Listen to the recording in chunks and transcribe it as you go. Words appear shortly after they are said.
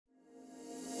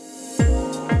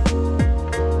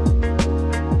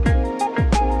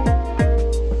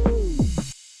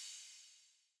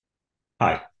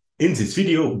In this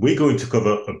video, we're going to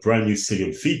cover a brand new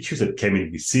Cilium feature that came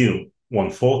in with Cilium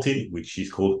 114, which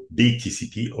is called BIG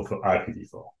TCP over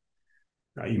IPv4.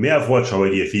 Now, you may have watched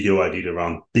already a video I did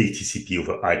around BIG TCP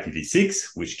over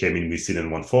IPv6, which came in with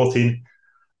Cilium 114.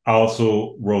 I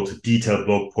also wrote a detailed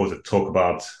blog post that talk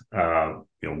about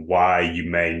why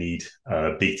you may need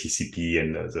BIG TCP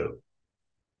and the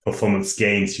performance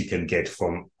gains you can get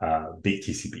from BIG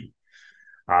TCP.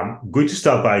 I'm going to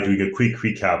start by doing a quick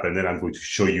recap, and then I'm going to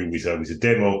show you with a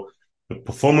demo the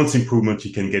performance improvement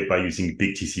you can get by using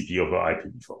BIG TCP over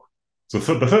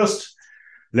IPv4. But first,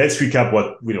 let's recap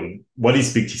what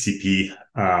is BIG TCP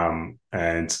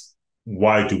and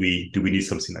why do we need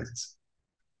something like this.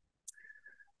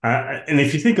 And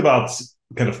if you think about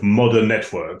kind of modern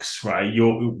networks, right,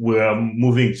 we're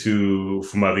moving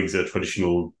from having the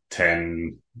traditional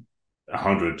 10,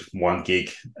 100, 1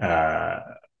 gig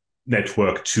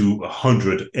network to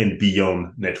 100 and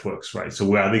beyond networks, right? So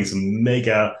we're having some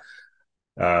mega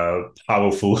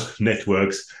powerful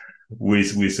networks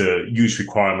with huge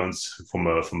requirements from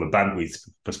a bandwidth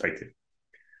perspective.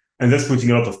 And that's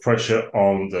putting a lot of pressure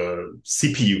on the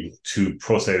CPU to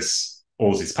process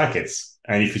all these packets.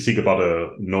 And if you think about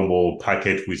a normal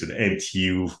packet with an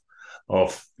MTU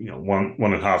of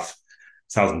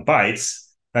 1,500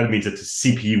 bytes, that means that the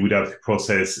CPU would have to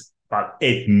process about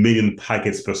 8 million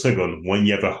packets per second when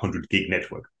you have a 100 gig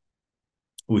network,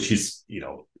 which is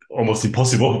almost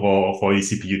impossible for a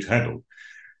CPU to handle.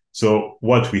 So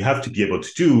what we have to be able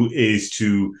to do is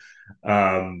to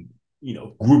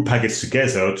group packets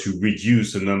together to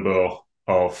reduce the number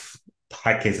of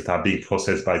packets that are being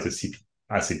processed by the CPU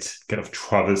as it kind of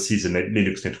traverses the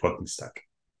Linux networking stack.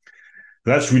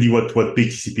 That's really what BIG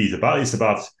TCP is about. It's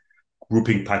about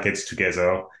grouping packets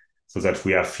together so that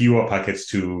we have fewer packets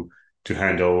to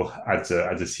handle at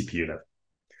the CPU level.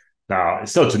 Now,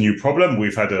 it's not a new problem.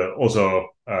 We've had other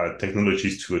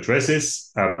technologies to address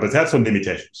this, but it has some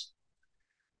limitations.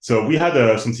 So we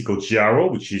had something called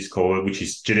GRO, which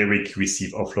is generic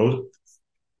receive offload,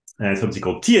 and something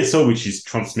called TSO, which is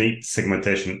transmit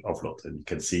segmentation offload, and you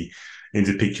can see in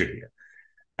the picture here.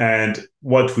 And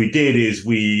what we did is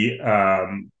we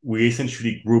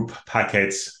essentially group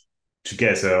packets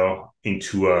together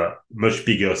into a much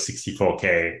bigger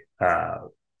 64K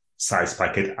size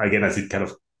packet, again, as it kind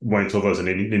of went over the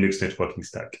Linux networking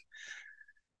stack.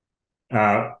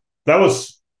 That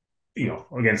was,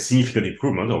 again, significant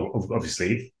improvement,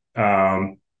 obviously,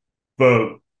 but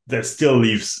that still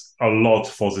leaves a lot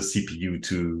for the CPU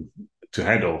to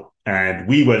handle. And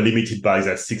we were limited by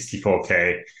that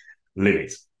 64K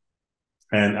limit.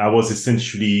 And I was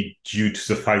essentially due to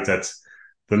the fact that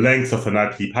the length of an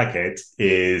IP packet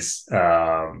is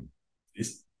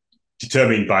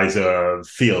determined by the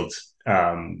field,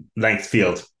 length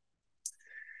field.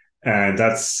 And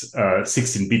that's a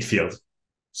 16-bit field.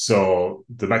 So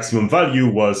the maximum value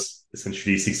was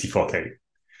essentially 64K.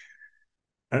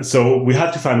 And so we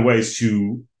had to find ways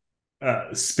to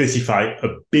specify a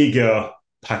bigger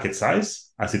packet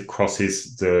size as it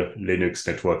crosses the Linux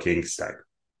networking stack.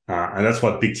 And that's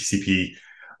what BIG TCP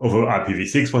over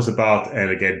IPv6 was about. And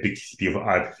again, BIG TCP over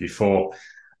IPv4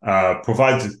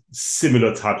 provides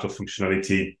similar types of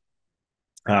functionality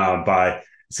by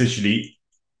essentially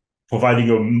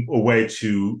providing a way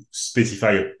to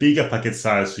specify a bigger packet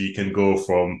size so you can go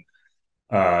from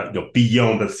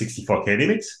beyond that 64K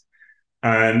limit.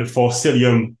 And for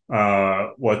Cilium,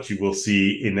 what you will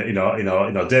see in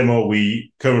our demo,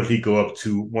 we currently go up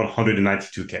to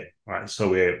 192K, right? So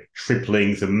we're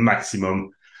tripling the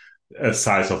maximum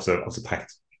size of the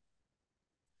packet.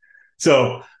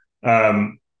 So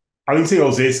having said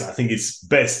all this, I think it's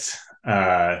best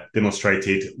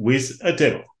demonstrated with a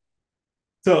demo.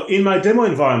 So in my demo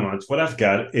environment, what I've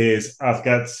got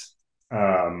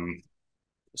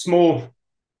small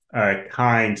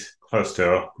kind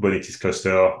cluster, Kubernetes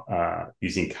cluster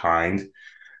using kind.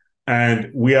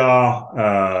 And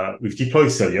we've deployed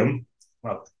Cilium.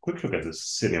 Well, quick look at the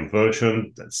Cilium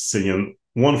version. That's Cilium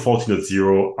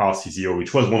 114.0 RC0,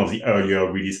 which was one of the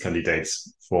earlier release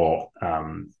candidates for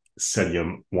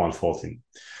Cilium 114.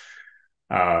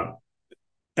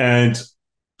 And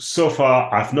so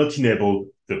far, I've not enabled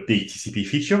the BIG TCP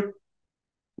feature,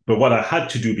 but what I had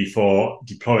to do before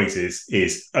deploying this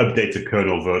is update the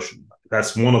kernel version.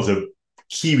 That's one of the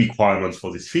key requirements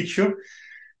for this feature,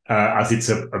 as it's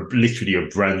literally a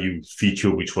brand new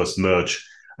feature which was merged,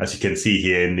 as you can see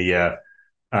here in the,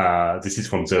 this is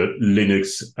from the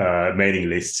Linux mailing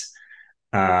list,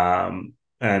 and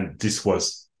this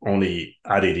was only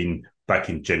added back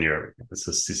in January. This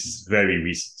is very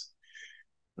recent.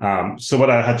 So what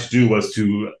I had to do was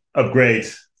to upgrade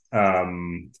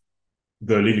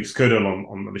the Linux kernel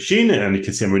on the machine, and you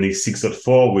can see I'm running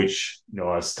 6.4, which,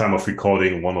 as time of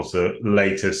recording, one of the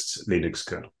latest Linux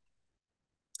kernel.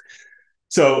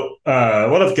 So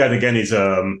what I've got again is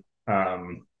an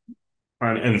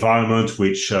environment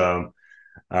which it's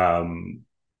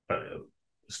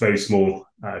very small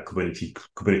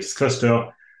Kubernetes cluster,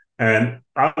 and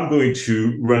I'm going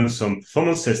to run some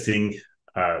performance testing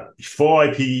for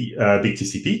BIG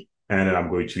TCP, and then I'm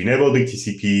going to enable BIG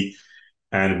TCP,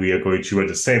 and we are going to run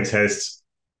the same test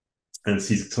and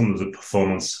see some of the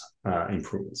performance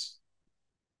improvements.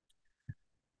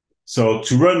 So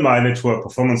to run my network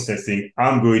performance testing,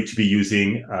 I'm going to be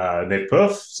using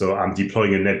netperf. So I'm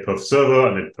deploying a netperf server,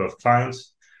 a netperf client.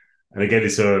 And again,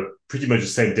 it's pretty much the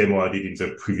same demo I did in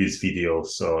the previous video.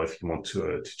 So if you want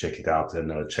to check it out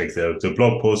and check the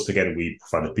blog post, again, we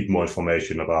provide a bit more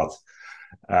information about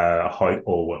how it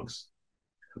all works.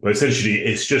 But essentially,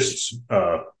 it's just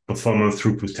performance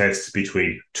throughput tests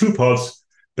between two pods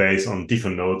based on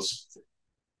different nodes.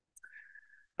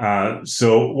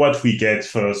 So what we get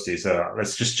first is,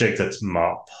 let's just check that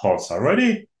my pods are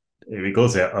ready. Here we go,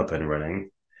 they're up and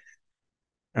running.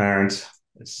 And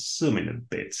let's zoom in a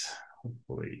bit.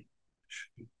 Hopefully, it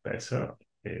should be better.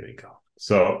 Here we go.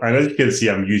 So, and as you can see,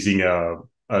 I'm using a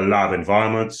lab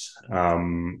environment,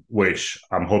 which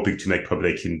I'm hoping to make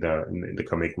public in the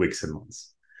coming weeks and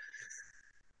months.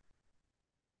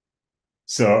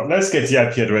 So let's get the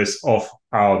IP address of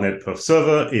our netperf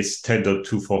server. It's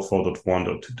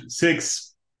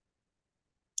 10.244.1.226.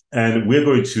 And we're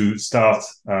going to start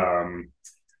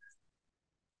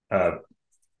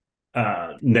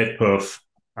netperf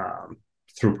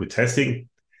throughput testing.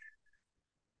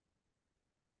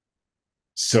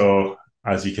 So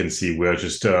as you can see, we're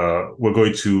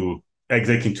going to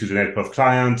exec into the netperf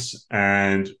client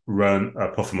and run a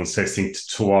performance testing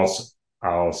towards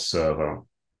our server.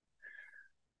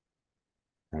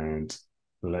 And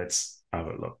let's have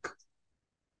a look.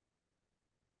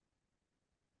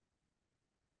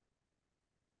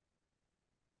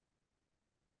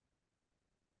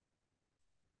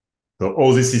 So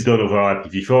all this is done over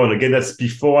IPv4. And again, that's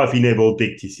before I've enabled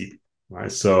BIG TCP, right?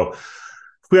 So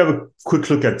if we have a quick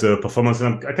look at the performance,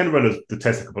 and I can run the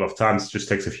test a couple of times, it just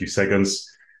takes a few seconds.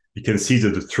 You can see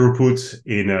that the throughput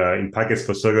in packets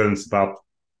per second is about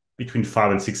between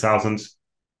 5,000 and 6,000.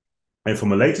 And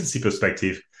from a latency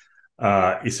perspective,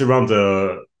 it's around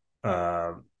from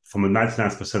a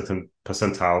 99th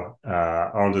percentile,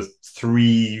 around the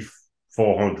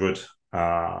 300-400,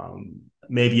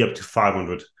 maybe up to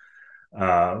 500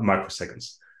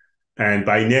 microseconds. And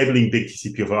by enabling BIG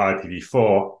TCP over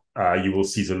IPv4, you will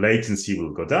see the latency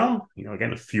will go down.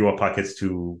 Again, fewer packets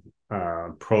to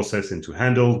process and to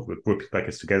handle with group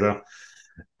packets together,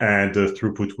 and the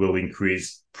throughput will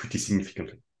increase pretty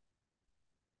significantly.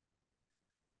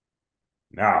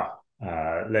 Now,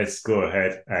 let's go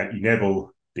ahead and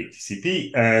enable BIG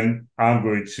TCP, and I'm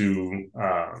going to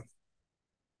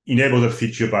enable the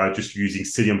feature by just using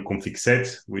Cilium config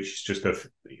set, which is just a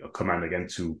command again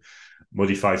to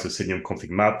modify the Cilium config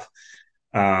map.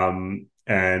 And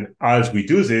as we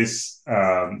do this,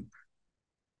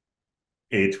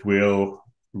 it will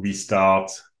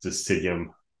restart the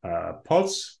Cilium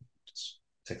pods. Just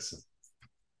takes a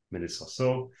minute or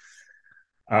so.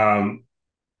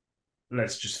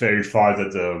 Let's just verify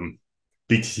that the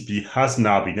BIG TCP has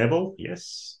now been enabled.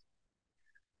 Yes.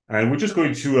 And we're just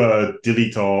going to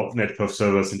delete our netperf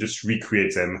servers and just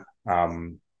recreate them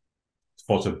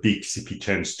for the BIG TCP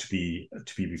change to be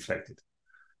reflected.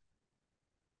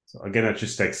 So again, it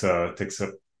just takes a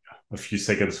few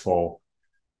seconds for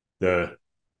the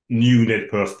new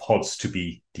netperf pods to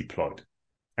be deployed.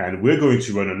 And we're going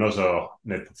to run another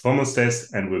net performance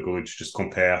test, and we're going to just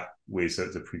compare with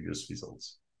the previous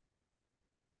results.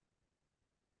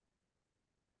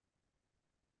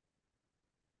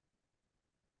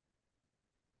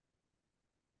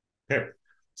 Okay,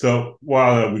 so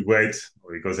while we wait,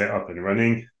 because they're up and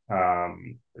running,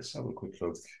 let's have a quick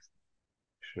look.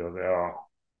 Sure,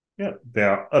 they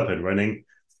are up and running.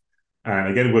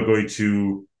 And again, we're going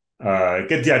to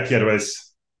get the IP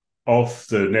address of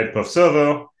the netperf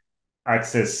server,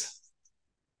 access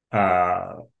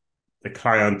the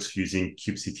client using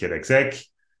kubectl exec,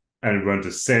 and run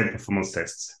the same performance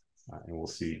tests. And we'll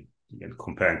see, again,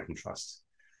 compare and contrast.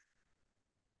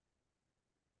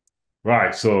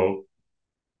 Right, so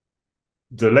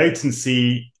the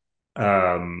latency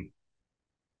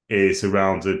is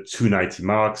around the 290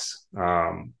 marks.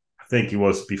 I think it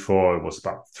was before, it was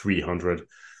about 300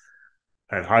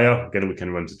 and higher. Again, we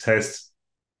can run the test.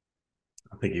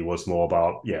 I think it was more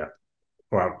about,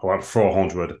 around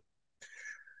 400.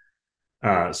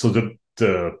 So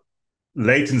the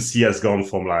latency has gone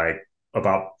from like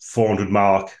about 400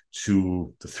 mark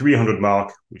to the 300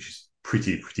 mark, which is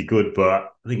pretty good. But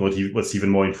I think what's even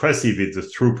more impressive is the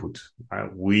throughput.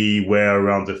 We were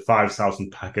around the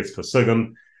 5,000 packets per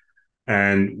second,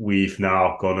 and we've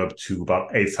now gone up to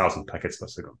about 8,000 packets per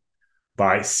second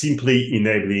by simply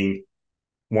enabling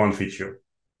one feature,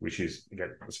 which is,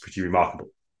 again, that's pretty remarkable.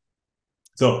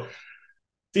 So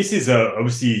this is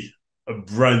obviously a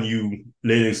brand new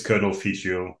Linux kernel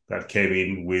feature that came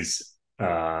in with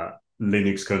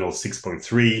Linux kernel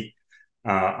 6.3.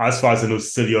 As far as I know,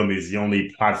 Cilium is the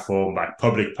only platform, like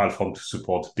public platform, to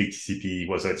support BIG TCP,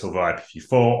 whether it's over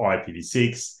IPv4 or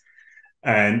IPv6.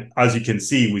 And as you can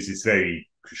see with this very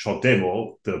short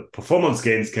demo, the performance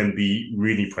gains can be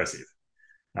really impressive.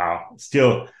 Now,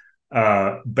 still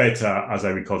better as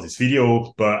I record this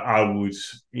video, but I would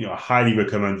highly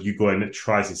recommend you go and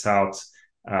try this out,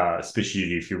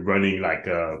 especially if you're running like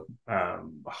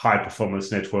high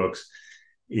performance networks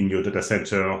in your data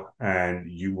center and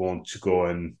you want to go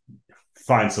and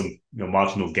find some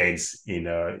marginal gains in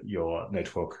your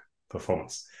network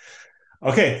performance.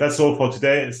 Okay, that's all for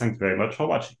today. Thanks very much for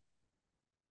watching.